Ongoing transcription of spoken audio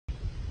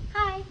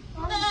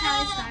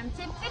Farm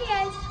Tip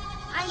videos.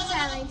 I'm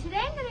Sally. Today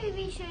I'm going to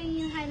be showing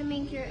you how to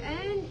make your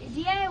own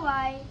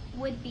DIY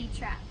would-be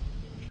trap.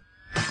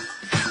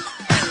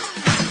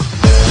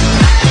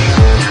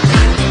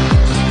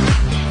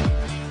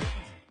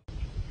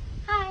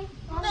 Hi,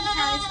 welcome to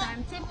Sally's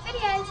Farm Tip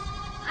videos.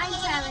 I'm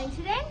Sally.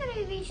 Today I'm going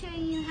to be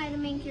showing you how to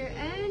make your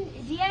own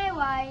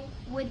DIY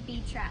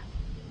would-be trap.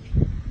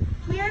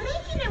 We are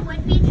making a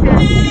would-be trap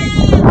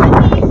because the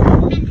would-be's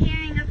have been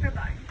tearing up our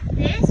barn.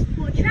 This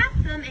will trap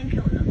them and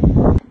kill them.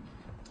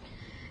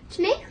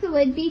 To make the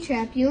would-be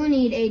trap, you will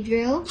need a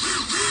drill,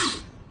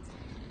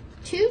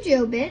 2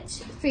 drill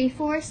bits,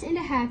 3/4 and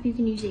a half. You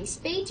can use a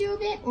spade drill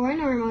bit or a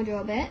normal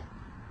drill bit,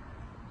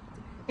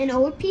 an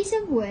old piece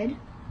of wood,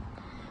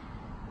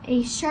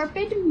 a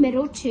sharpened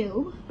metal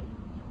tube,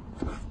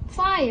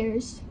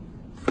 pliers,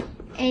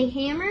 a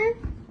hammer,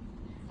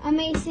 a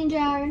mason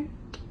jar,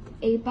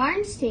 a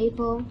barn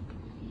staple,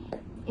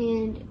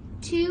 and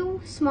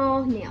 2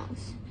 small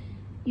nails.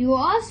 You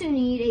will also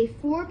need a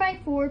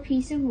 4x4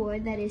 piece of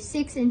wood that is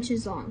 6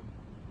 inches long.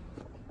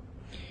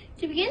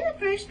 To begin the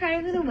first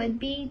part of the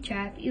would-be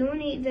trap, you will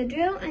need the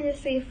drill and the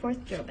 3/4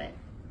 drill bit.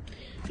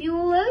 You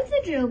will load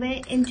the drill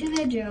bit into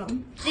the drill.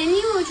 Then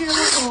you will drill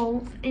a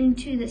hole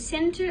into the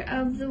center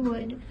of the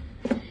wood,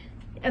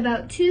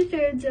 about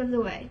 2/3 of the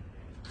way.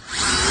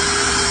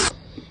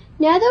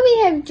 Now that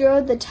we have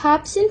drilled the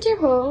top center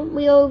hole,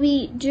 we will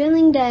be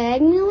drilling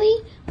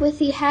diagonally with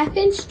the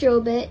 1/2-inch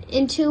drill bit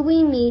until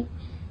we meet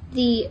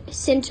the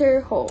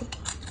center hole.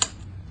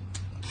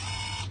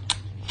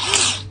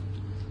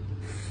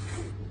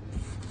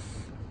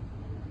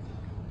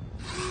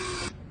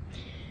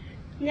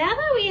 Now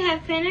that we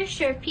have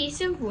finished our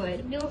piece of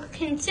wood, we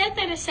can set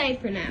that aside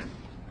for now.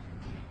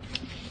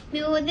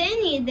 We will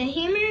then need the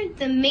hammer,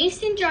 the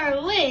mason jar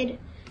lid,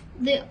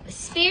 the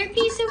spare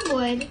piece of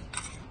wood,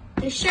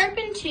 the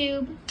sharpened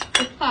tube,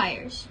 the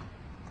pliers.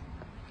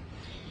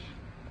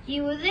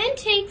 You will then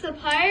take the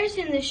pliers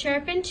and the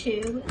sharpened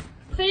tube,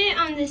 put it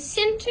on the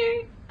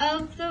center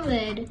of the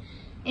lid,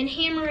 and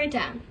hammer it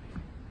down.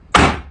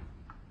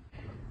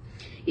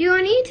 You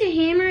will need to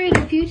hammer it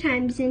a few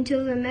times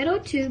until the metal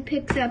tube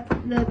picks up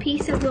the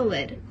piece of the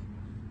lid.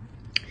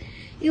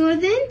 You will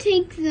then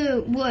take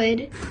the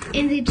wood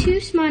and the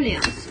 2 small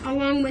nails,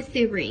 along with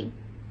the ring.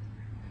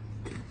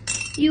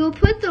 You will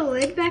put the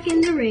lid back in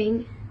the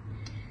ring,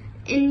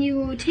 and you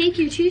will take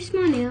your 2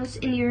 small nails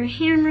and you will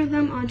hammer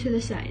them onto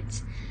the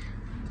sides.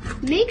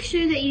 Make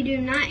sure that you do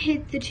not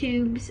hit the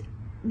tubes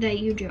that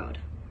you drilled.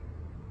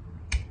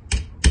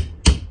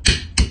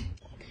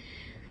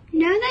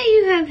 Now that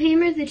you have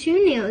hammered the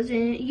 2 nails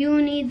in, you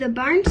will need the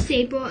barn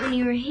staple and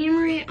you will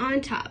hammer it on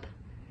top.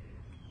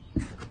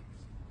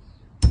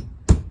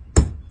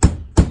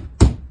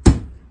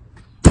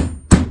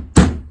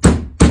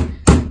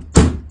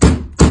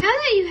 Now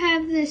that you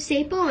have the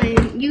staple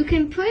in, you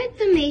can put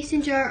the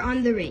mason jar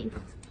on the ring.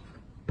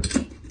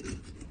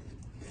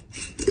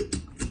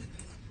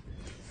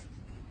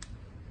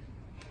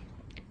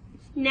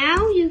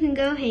 Now you can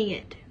go hang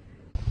it.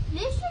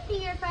 This should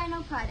be your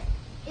final product.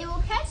 It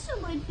will catch the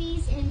wood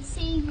bees and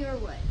save your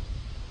wood.